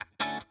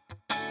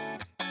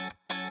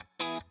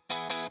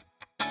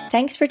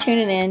Thanks for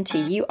tuning in to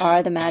You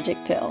Are the Magic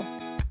Pill.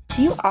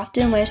 Do you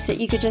often wish that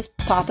you could just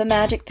pop a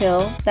magic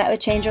pill that would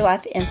change your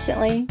life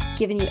instantly,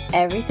 giving you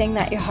everything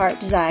that your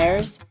heart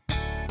desires?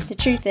 The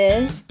truth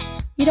is,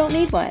 you don't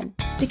need one,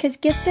 because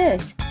get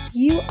this,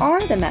 you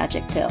are the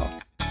magic pill.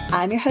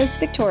 I'm your host,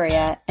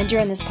 Victoria, and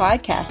during this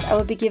podcast, I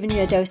will be giving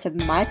you a dose of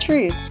my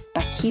truth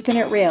by keeping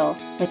it real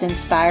with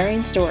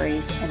inspiring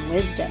stories and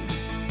wisdom.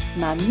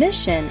 My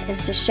mission is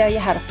to show you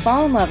how to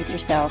fall in love with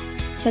yourself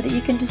so that you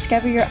can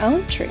discover your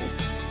own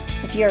truth.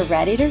 If you are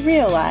ready to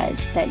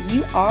realize that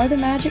you are the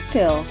magic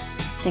pill,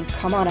 then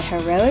come on a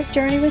heroic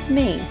journey with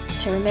me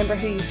to remember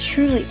who you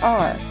truly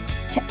are,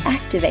 to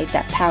activate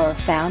that power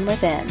found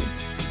within.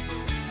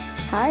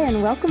 Hi,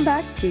 and welcome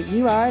back to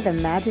You Are the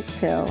Magic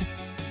Pill.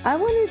 I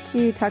wanted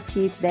to talk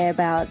to you today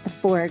about the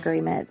 4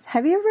 Agreements.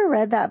 Have you ever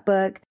read that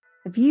book?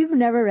 If you've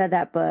never read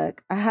that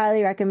book, I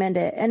highly recommend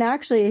it. And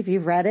actually, if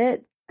you've read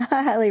it,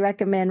 I highly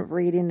recommend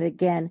reading it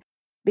again,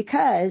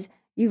 because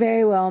you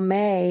very well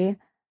may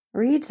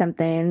read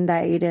something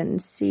that you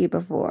didn't see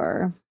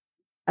before.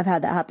 I've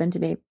had that happen to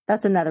me.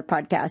 That's another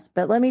podcast.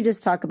 But let me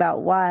just talk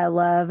about why I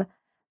love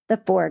the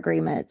 4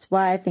 Agreements,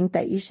 why I think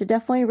that you should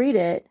definitely read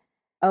it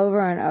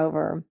over and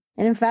over.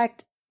 And in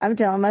fact, I'm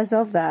telling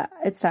myself that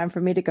it's time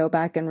for me to go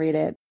back and read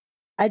it.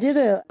 I did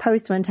a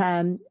post one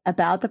time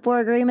about the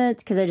 4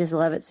 Agreements because I just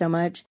love it so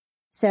much.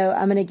 So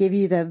I'm going to give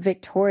you the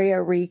Victoria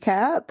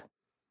recap.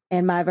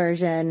 And my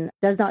version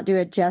does not do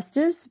it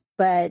justice,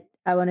 but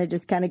I want to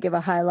just kind of give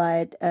a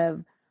highlight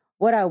of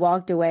what I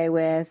walked away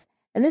with.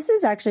 And this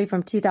is actually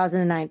from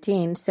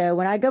 2019. So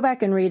when I go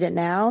back and read it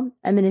now,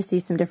 I'm going to see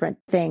some different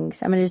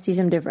things. I'm going to see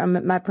some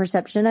different, my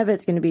perception of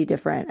it's going to be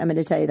different. I'm going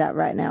to tell you that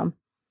right now.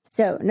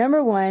 So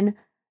number 1,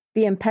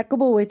 be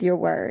impeccable with your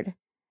word.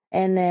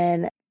 And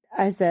then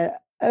I said,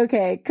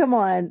 okay, come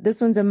on.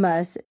 This one's a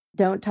must.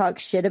 Don't talk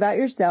shit about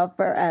yourself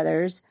or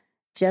others.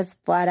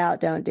 Just flat out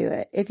don't do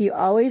it. If you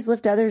always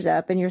lift others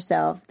up and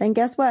yourself, then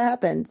guess what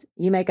happens?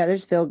 You make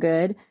others feel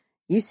good.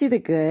 You see the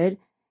good.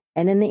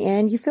 And in the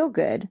end, you feel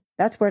good.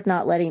 That's worth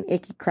not letting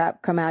icky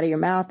crap come out of your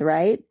mouth,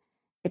 right?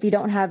 If you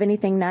don't have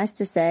anything nice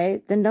to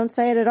say, then don't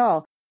say it at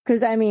all.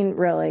 Because, I mean,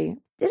 really,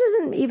 it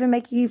doesn't even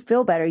make you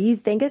feel better. You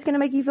think it's going to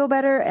make you feel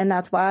better. And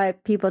that's why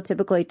people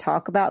typically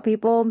talk about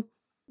people.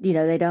 You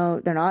know,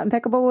 they're not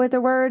impeccable with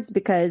their words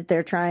because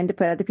they're trying to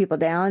put other people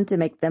down to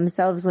make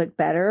themselves look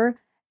better.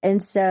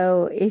 And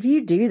so if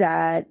you do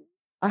that,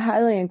 I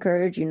highly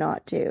encourage you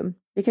not to.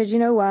 Because you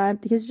know why?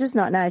 Because it's just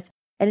not nice.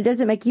 And it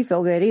doesn't make you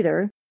feel good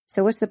either.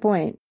 So what's the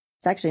point?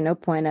 It's actually no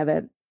point of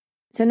it.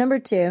 So number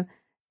 2,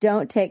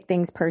 don't take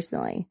things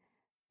personally.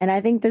 And I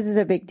think this is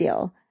a big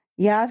deal.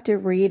 You have to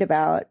read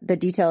about the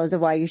details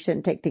of why you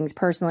shouldn't take things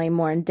personally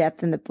more in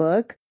depth in the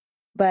book.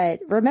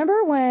 But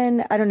remember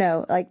when, I don't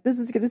know, like this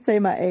is going to say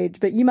my age,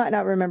 but you might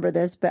not remember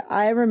this, but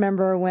I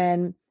remember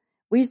when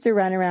we used to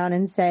run around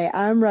and say,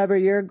 I'm rubber,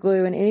 you're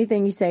glue, and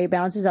anything you say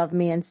bounces off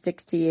me and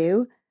sticks to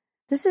you.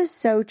 This is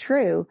so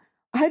true.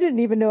 I didn't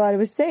even know what I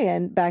was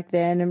saying back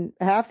then. And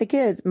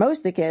most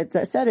of the kids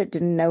that said it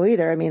didn't know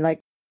either. I mean,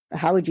 like,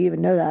 how would you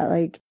even know that?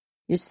 Like,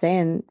 just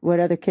saying what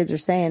other kids are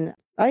saying.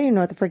 I don't even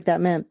know what the frick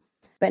that meant.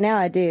 But now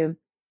I do.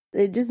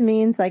 It just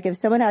means like if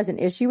someone has an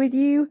issue with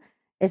you,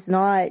 it's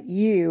not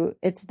you,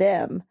 it's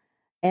them.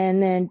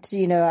 And then,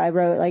 I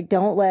wrote like,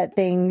 don't let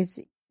things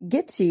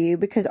get to you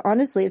because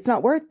honestly, it's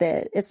not worth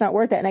it. It's not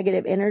worth that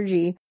negative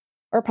energy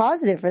or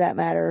positive for that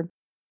matter.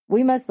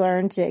 We must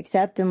learn to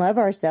accept and love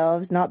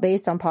ourselves, not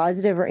based on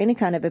positive or any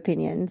kind of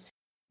opinions.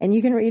 And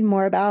you can read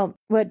more about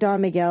what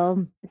Don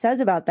Miguel says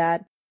about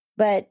that.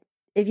 But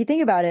if you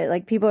think about it,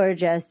 like people are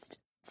just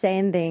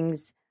saying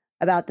things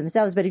about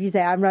themselves. But if you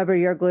say, I'm rubber,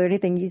 you're glue,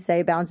 anything you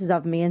say bounces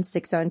off me and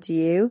sticks onto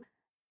you,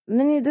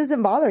 then it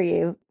doesn't bother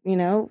you.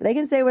 They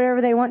can say whatever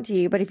they want to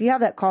you. But if you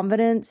have that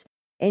confidence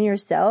in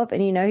yourself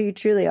and you know who you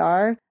truly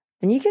are,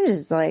 then you can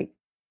just like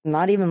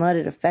not even let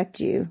it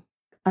affect you.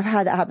 I've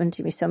had that happen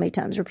to me so many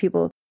times where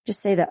people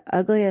just say the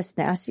ugliest,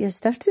 nastiest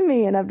stuff to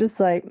me. And I'm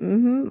just like,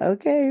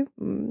 okay,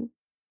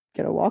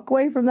 gonna walk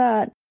away from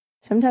that.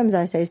 Sometimes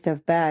I say stuff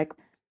back.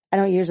 I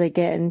don't usually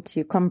get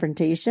into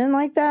confrontation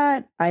like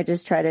that. I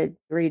just try to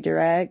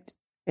redirect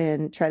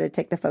and try to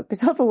take the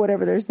focus off of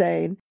whatever they're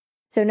saying.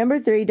 So number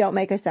 3, don't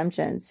make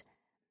assumptions.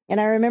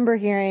 And I remember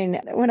hearing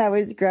when I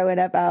was growing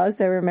up, I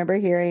also remember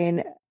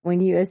hearing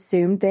when you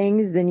assume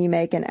things, then you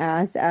make an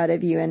ass out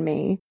of you and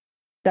me.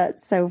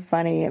 That's so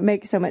funny. It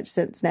makes so much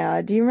sense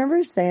now. Do you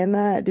remember saying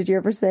that? Did you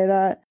ever say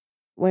that?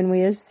 When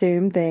we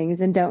assume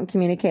things and don't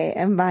communicate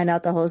and find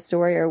out the whole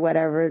story or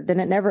whatever, then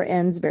it never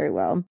ends very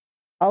well.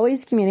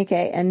 Always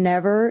communicate and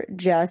never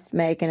just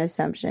make an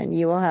assumption.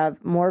 You will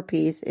have more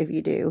peace if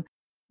you do,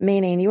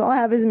 meaning you won't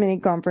have as many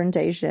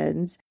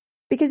confrontations.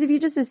 Because if you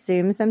just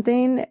assume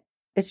something,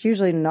 it's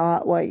usually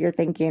not what you're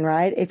thinking,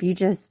 right? If you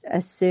just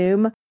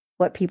assume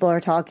what people are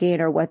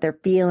talking or what they're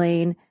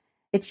feeling,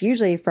 it's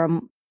usually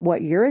from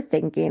what you're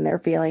thinking they're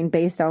feeling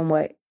based on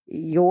what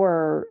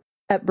your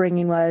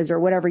upbringing was or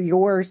whatever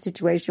your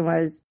situation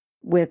was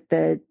with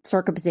the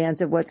circumstance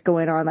of what's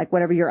going on, like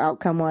whatever your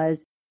outcome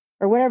was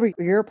or whatever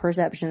your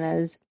perception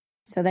is.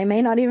 So they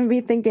may not even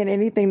be thinking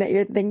anything that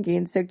you're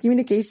thinking. So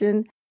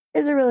communication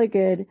is a really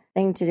good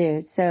thing to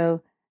do.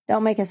 So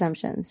don't make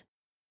assumptions.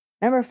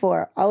 Number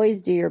 4,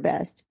 always do your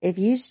best. If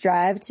you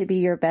strive to be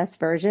your best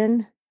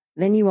version,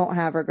 then you won't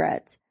have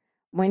regrets.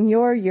 When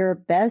you're your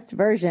best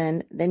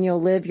version, then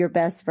you'll live your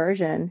best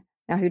version.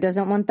 Now, who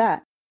doesn't want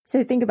that?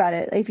 So think about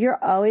it. If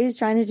you're always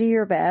trying to do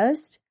your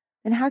best,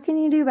 then how can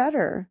you do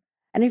better?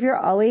 And if you're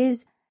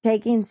always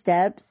taking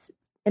steps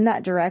in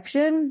that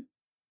direction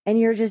and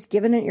you're just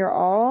giving it your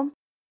all,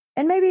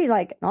 and maybe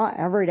like not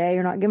every day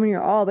you're not giving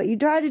your all, but you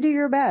try to do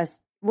your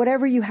best.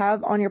 Whatever you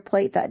have on your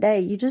plate that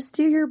day, you just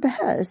do your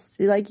best.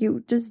 Like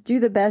you just do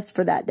the best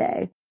for that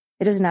day.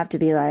 It doesn't have to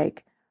be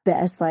like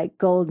best, like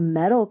gold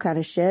medal kind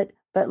of shit,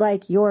 but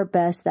like your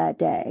best that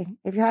day.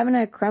 If you're having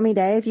a crummy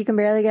day, if you can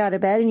barely get out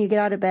of bed and you get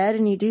out of bed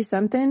and you do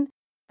something,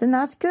 then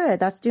that's good.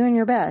 That's doing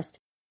your best.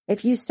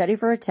 If you study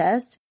for a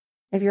test,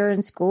 if you're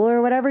in school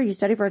or whatever, you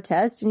study for a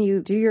test and you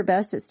do your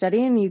best at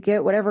studying and you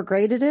get whatever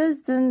grade it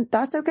is, then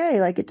that's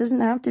okay. Like it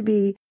doesn't have to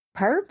be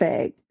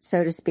perfect,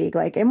 so to speak.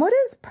 Like, and what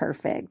is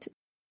perfect?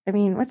 I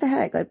mean, what the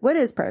heck? Like, what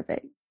is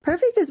perfect?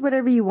 Perfect is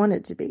whatever you want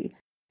it to be.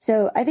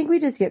 So I think we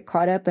just get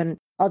caught up in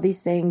all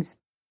these things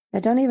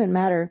that don't even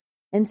matter.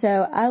 And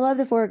so I love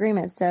the 4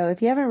 agreements. So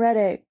if you haven't read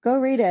it, go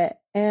read it.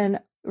 And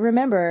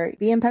remember,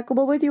 be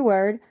impeccable with your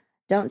word.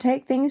 Don't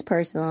take things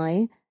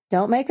personally.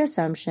 Don't make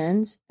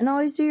assumptions, and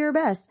always do your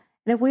best.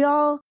 And if we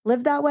all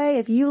live that way,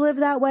 if you live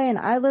that way and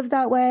I live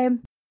that way,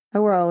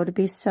 the world would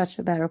be such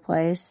a better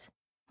place.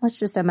 Let's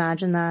just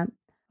imagine that.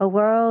 A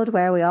world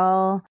where we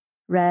all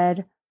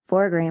read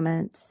 4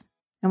 agreements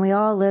and we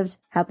all lived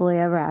happily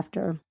ever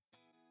after.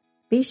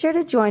 Be sure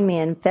to join me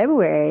in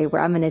February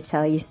where I'm going to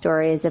tell you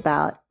stories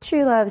about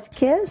true love's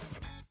kiss,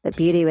 the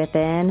beauty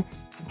within,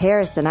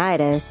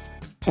 comparisonitis,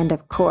 and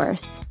of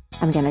course,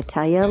 I'm going to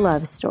tell you a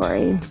love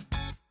story.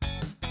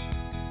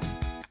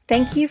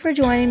 Thank you for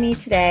joining me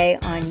today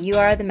on You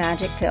Are the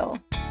Magic Pill.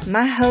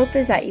 My hope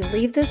is that you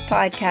leave this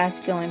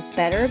podcast feeling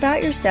better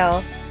about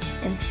yourself,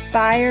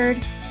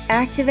 inspired,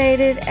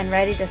 activated, and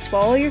ready to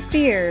swallow your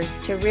fears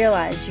to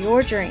realize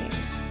your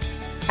dreams.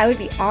 I would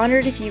be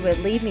honored if you would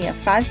leave me a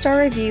 5-star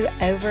review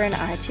over in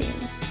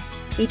iTunes.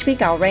 Each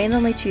week I'll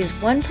randomly choose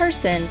one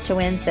person to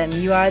win some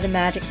You Are the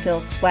Magic Pill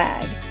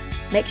swag.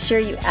 Make sure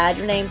you add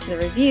your name to the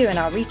review and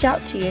I'll reach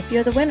out to you if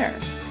you're the winner.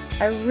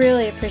 I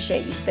really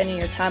appreciate you spending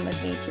your time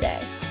with me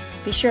today.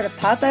 Be sure to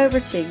pop over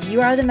to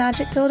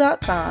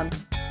youarethemagicpill.com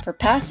for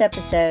past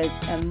episodes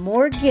and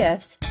more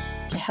gifts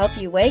to help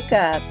you wake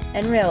up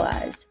and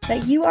realize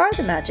that you are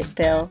the magic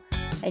pill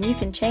and you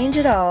can change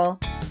it all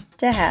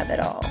to have it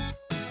all.